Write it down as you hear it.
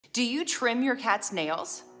Do you trim your cat's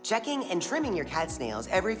nails? Checking and trimming your cat's nails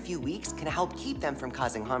every few weeks can help keep them from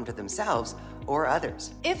causing harm to themselves or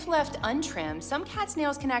others. If left untrimmed, some cats'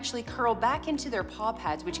 nails can actually curl back into their paw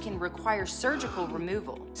pads, which can require surgical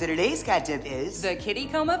removal. So today's cat tip is the kitty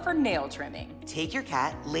coma for nail trimming. Take your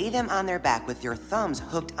cat, lay them on their back with your thumbs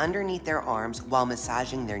hooked underneath their arms while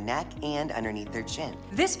massaging their neck and underneath their chin.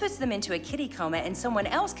 This puts them into a kitty coma, and someone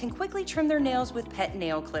else can quickly trim their nails with pet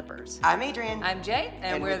nail clippers. I'm Adrian. I'm Jay,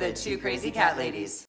 and we're the two crazy cat ladies.